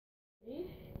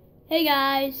Hey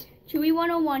guys,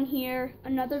 Chewy101 here,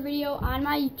 another video on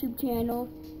my YouTube channel,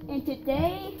 and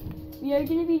today we are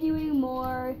going to be doing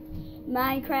more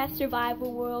Minecraft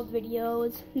Survival World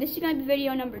videos. This is going to be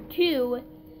video number 2.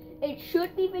 It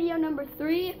should be video number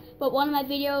 3, but one of my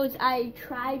videos I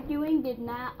tried doing did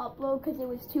not upload because it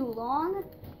was too long.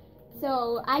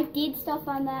 So I did stuff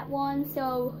on that one,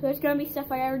 so there's going to be stuff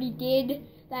I already did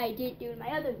that I didn't do in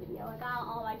my other video. I got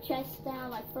all my chests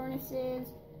down, my furnaces,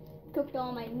 cooked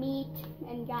all my meat,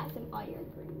 and got some iron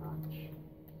pretty much.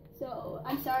 So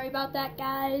I'm sorry about that,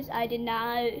 guys. I did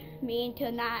not mean to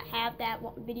not have that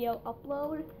video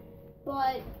upload,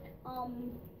 but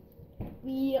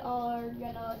we are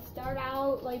gonna start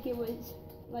out like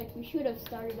we should have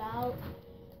started out,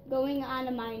 going on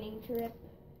a mining trip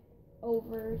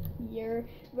over here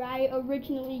where I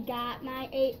originally got my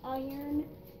 8 iron.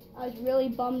 I was really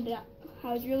bummed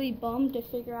to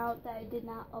figure out that I did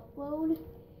not upload.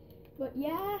 But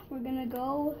yeah, we're gonna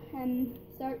go and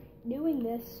start doing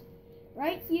this.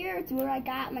 Right here, it's where I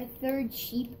got my 3rd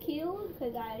sheep kill,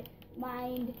 because I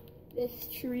mined this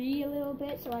tree a little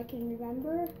bit so I can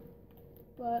remember.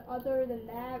 But other than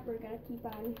that, we're gonna keep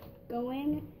on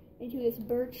going into this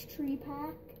birch tree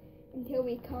pack until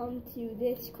we come to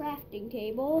this crafting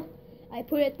table. I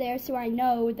put it there so I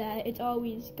know that it's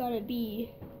always gonna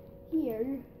be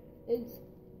here. It's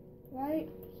right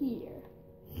here.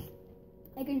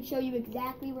 I can show you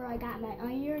exactly where I got my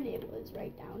iron. It was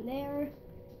right down there.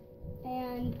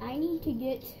 And I need to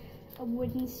get a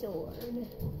wooden sword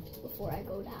before I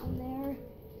go down there.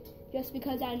 Just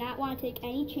because I do not want to take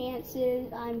any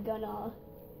chances, I'm gonna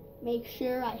make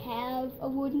sure I have a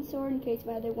wooden sword in case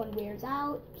my other one wears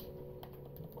out.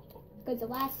 Because the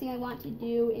last thing I want to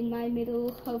do in my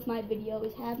middle of my video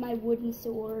is have my wooden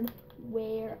sword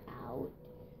wear out.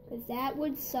 Because that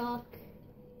would suck.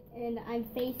 And I'm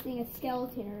facing a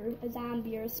skeleton or a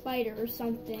zombie or a spider or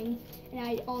something, and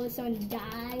I all of a sudden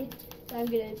die, so I'm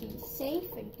gonna be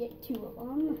safe and get 2 of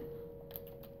them.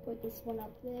 Put this one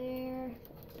up there,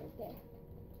 right there.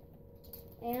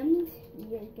 And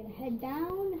we are gonna head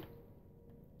down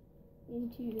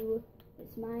into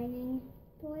this mining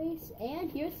place, and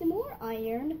here's some more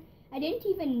iron. I didn't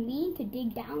even mean to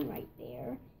dig down right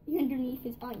there. Underneath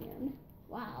is iron.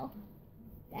 Wow,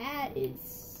 that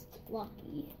is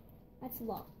lucky. That's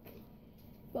luck.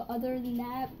 But other than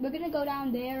that, we're gonna go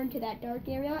down there into that dark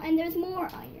area, and there's more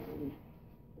iron.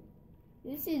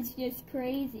 This is just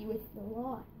crazy with the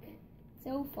luck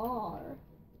so far.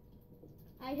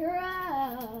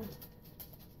 Hurrah!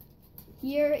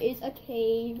 Here is a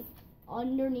cave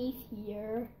underneath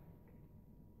here.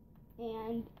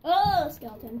 And, oh,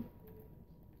 skeleton.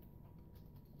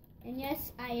 And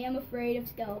yes, I am afraid of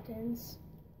skeletons.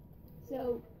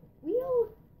 So, we'll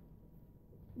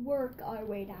work our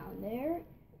way down there.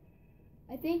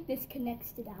 I think this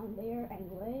connects to down there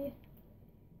anyway.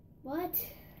 But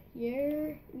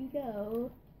here we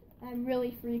go. I'm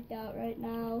really freaked out right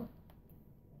now.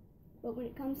 But when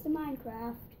it comes to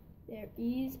Minecraft, there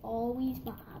is always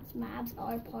mobs. Mobs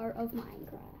are part of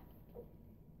Minecraft.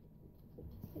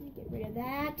 Let me get rid of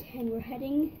that, and we're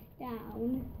heading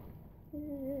down.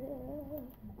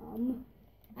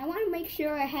 I want to make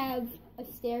sure I have a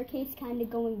staircase kind of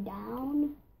going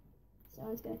down. So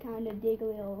I'm just going to kind of dig a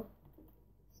little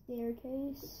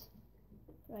staircase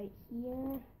right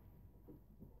here,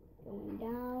 going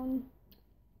down.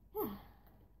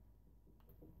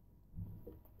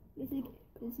 This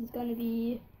is going to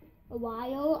be a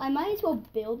while. I might as well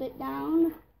build it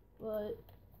down, but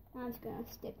I'm just going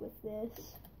to stick with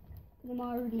this. I'm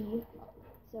already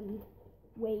some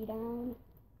way down,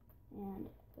 and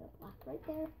the block right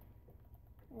there.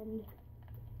 And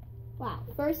wow,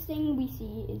 first thing we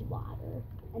see is water,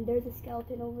 and there's a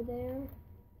skeleton over there.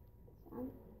 I'm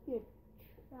gonna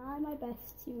try my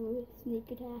best to sneak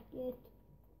attack it,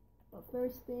 but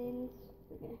first things,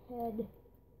 we're gonna head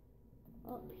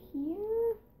up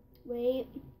here. Wait,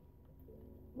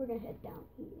 we're gonna head down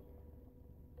here.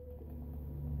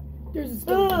 There's a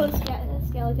skeleton. Oh,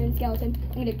 skeleton.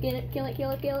 I'm gonna get it, kill it.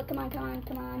 Come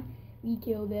on. We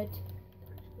killed it.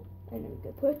 And I'm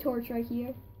gonna put a torch right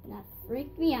here, and that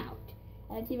freaked me out.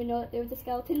 I didn't even know that there was a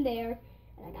skeleton there,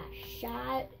 and I got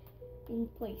shot in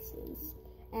places.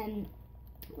 And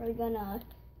we're gonna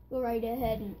go right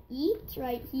ahead and eat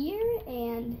right here,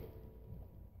 and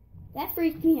that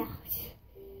freaked me out.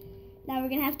 Now we're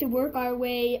gonna have to work our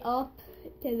way up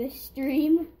to this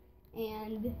stream,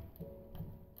 and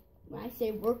when I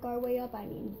say work our way up, I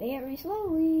mean very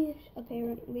slowly,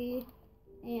 apparently.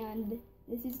 And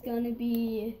this is gonna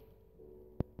be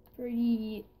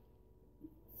pretty,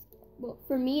 well,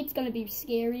 for me it's gonna be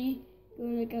scary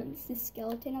going against this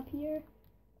skeleton up here.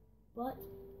 But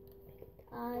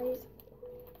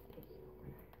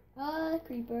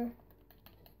creeper.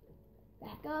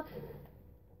 Back up.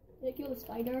 Did I kill the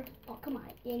spider? Oh, come on,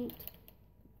 I didn't.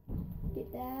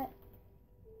 Get that.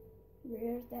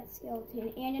 Where's that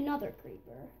skeleton? And another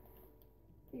creeper.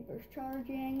 Creeper's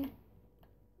charging.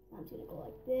 I'm just gonna go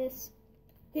like this.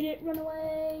 Hit it, run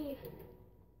away!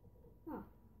 Huh.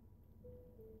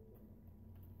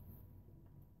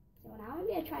 So now I'm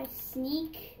gonna try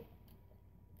sneak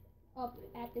up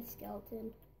at the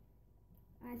skeleton.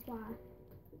 I just wanna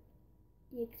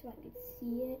dig so I can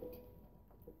see it.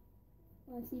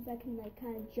 I wanna see if I can like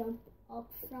kind of jump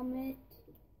up from it.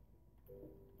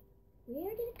 Where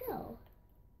did it go?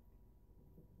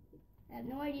 I have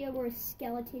no idea where a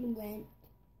skeleton went,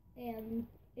 and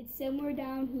it's somewhere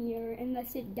down here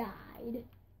unless it died.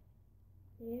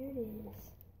 There it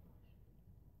is.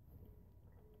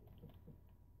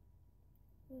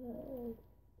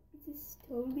 It just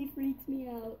totally freaks me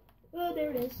out. Oh,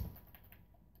 there it is.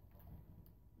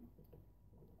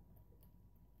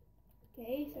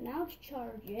 Okay, so now it's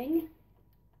charging.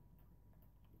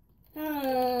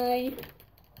 Hi.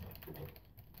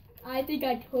 I think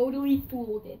I totally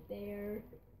fooled it there.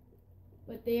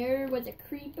 But there was a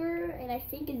creeper and I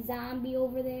think a zombie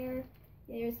over there.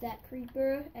 There's that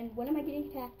creeper. And what am I getting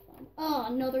attacked from? Oh,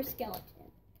 another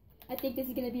skeleton. I think this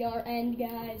is going to be our end,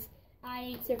 guys. I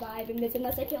ain't surviving this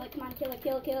unless I kill it. Come on, kill it,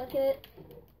 kill it, kill it, kill it.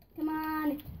 Come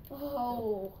on.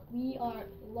 Oh, we are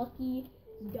lucky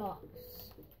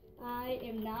ducks. I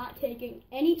am not taking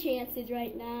any chances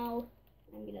right now.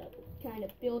 I'm going to kind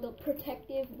of build a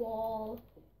protective wall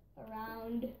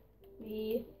around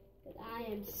me, because I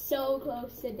am so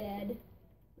close to dead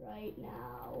right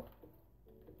now.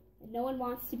 And no one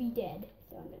wants to be dead.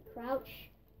 So I'm going to crouch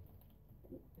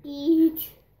and eat.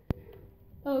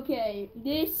 Okay,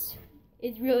 this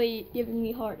is really giving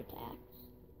me heart attacks.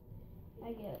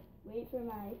 I gotta wait for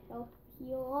my health to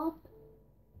heal up.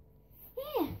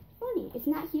 Yeah, funny, it's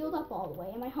not healed up all the way,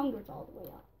 and my hunger's all the way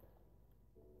up.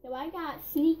 So I got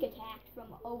sneak attacked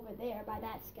from over there by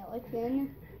that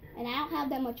skeleton, and I don't have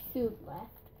that much food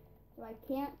left, so I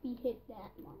can't be hit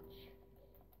that much.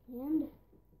 And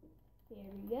there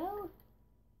we go.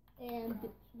 And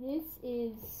this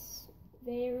is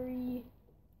very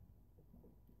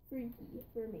freaky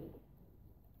for me.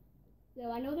 So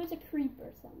I know there's a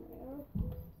creeper somewhere.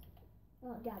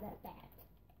 Oh, got that bat.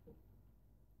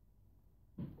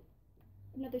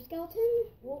 Another skeleton.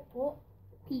 Whoa, whoa.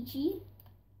 Peachy.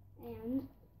 And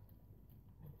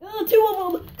two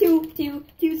of them.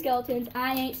 Two skeletons.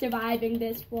 I ain't surviving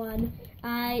this one.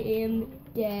 I am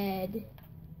dead.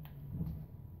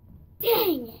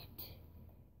 Dang it.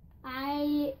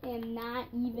 I am not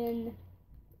even.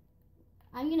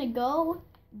 I'm gonna go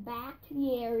back to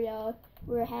the area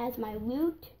where it has my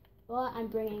loot, but I'm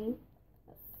bringing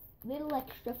a little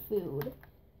extra food.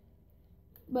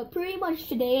 But pretty much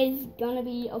today is gonna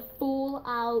be a full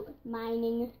out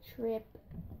mining trip.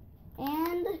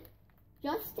 And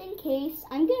just in case,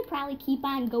 I'm gonna probably keep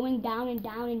on going down and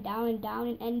down and down and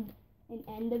down and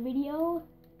end the video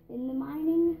in the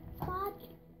mining spot.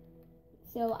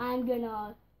 So I'm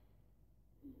gonna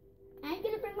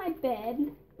bring my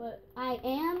bed, but I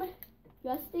am,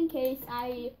 just in case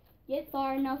I get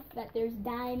far enough that there's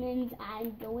diamonds,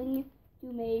 I'm going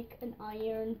to make an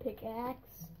iron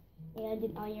pickaxe and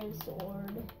an iron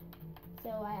sword. So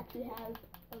I have to have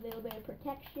a little bit of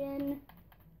protection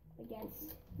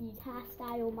against these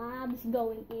hostile mobs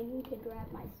going in to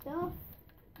grab my stuff.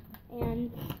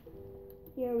 And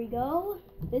here we go.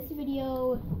 This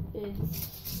video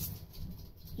is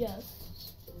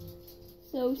just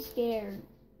so scared.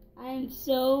 I'm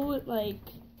so like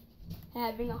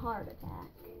having a heart attack.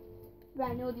 But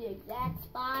I know the exact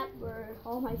spot where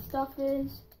all my stuff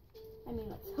is. I mean,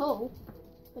 let's hope.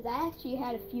 Because I actually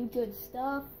had a few good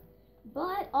stuff.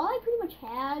 But all I pretty much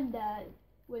had that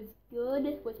was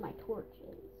good was my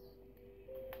torches.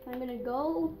 So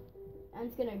I'm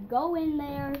just gonna go in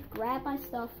there, grab my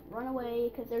stuff, run away,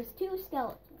 because there's two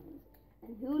skeletons.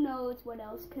 And who knows what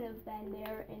else could have been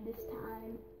there in this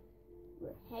time.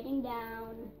 We're heading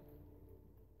down.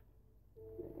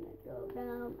 We're gonna go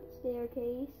down the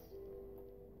staircase.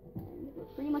 And we're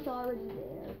pretty much already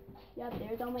there. Yep,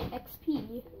 there's all my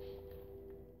XP.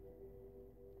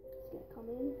 Just gonna come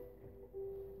in,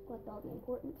 collect all the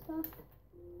important stuff,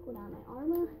 put on my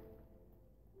armor.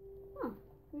 Huh,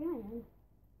 free iron.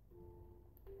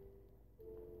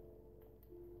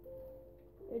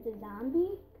 There's a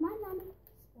zombie. Come on, zombie.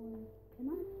 Spawn. Come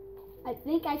on. I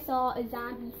think I saw a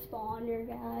zombie spawner,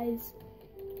 guys.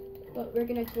 But we're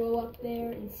gonna go up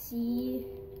there and see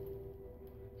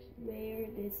where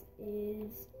this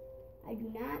is. I do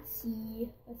not see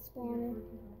a spawner,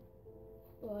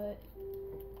 but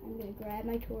I'm gonna grab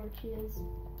my torches.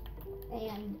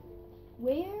 And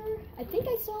where? I think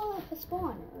I saw a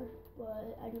spawner,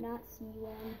 but I do not see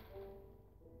one.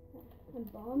 I'm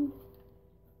bummed,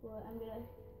 but I'm gonna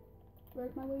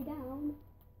work my way down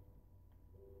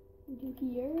into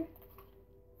here.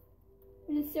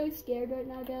 I'm just so scared right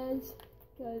now, guys,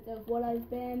 because of what I've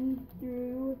been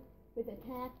through with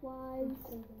attack-wise.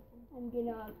 I'm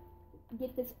gonna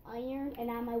get this iron, and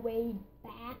on my way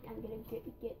back, I'm gonna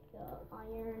get the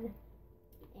iron,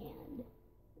 and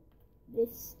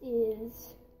this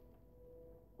is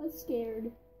a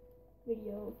scared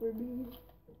video for me.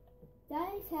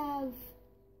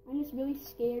 I'm just really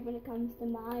scared when it comes to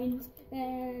mines,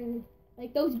 and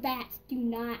like those bats do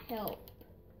not help.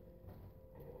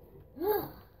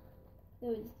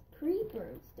 Those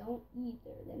creepers don't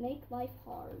either. They make life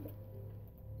hard.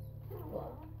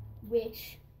 Whoa.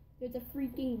 Witch. There's a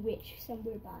freaking witch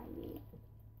somewhere by me.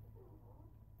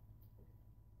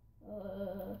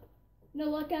 You know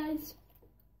what, guys?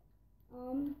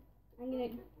 I'm gonna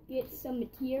get some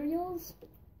materials.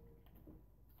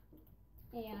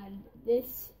 And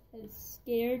this has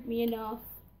scared me enough.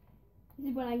 This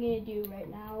is what I'm gonna do right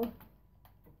now.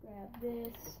 Grab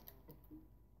this.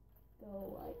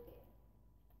 Go like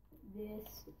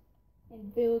this.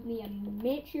 And build me a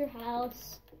miniature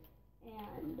house.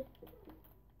 And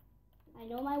I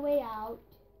know my way out.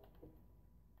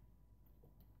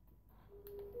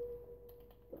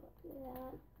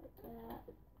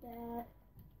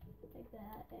 Like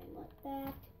that, and like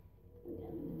that. I'm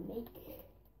gonna make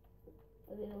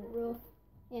a little roof.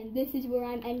 And this is where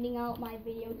I'm ending out my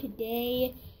video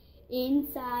today,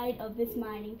 inside of this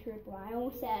mining trip where I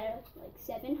almost had like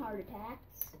 7 heart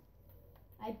attacks.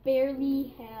 I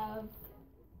barely have,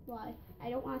 well, I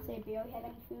don't want to say I barely have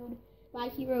any food, but I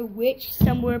hear a witch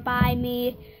somewhere by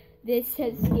me. This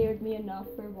has scared me enough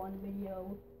for one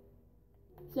video.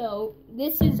 So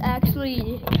this is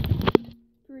actually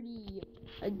pretty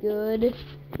good.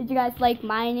 Did you guys like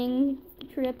mining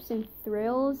trips and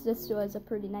thrills? This was a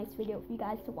pretty nice video for you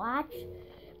guys to watch.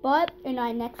 But in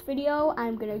my next video,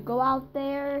 I'm gonna go out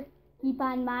there, keep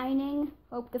on mining,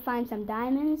 hope to find some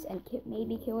diamonds, and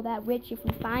maybe kill that witch if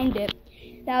we find it.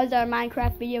 That was our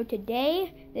Minecraft video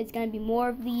today. There's gonna be more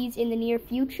of these in the near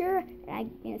future, and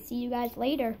I'm gonna see you guys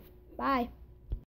later. Bye.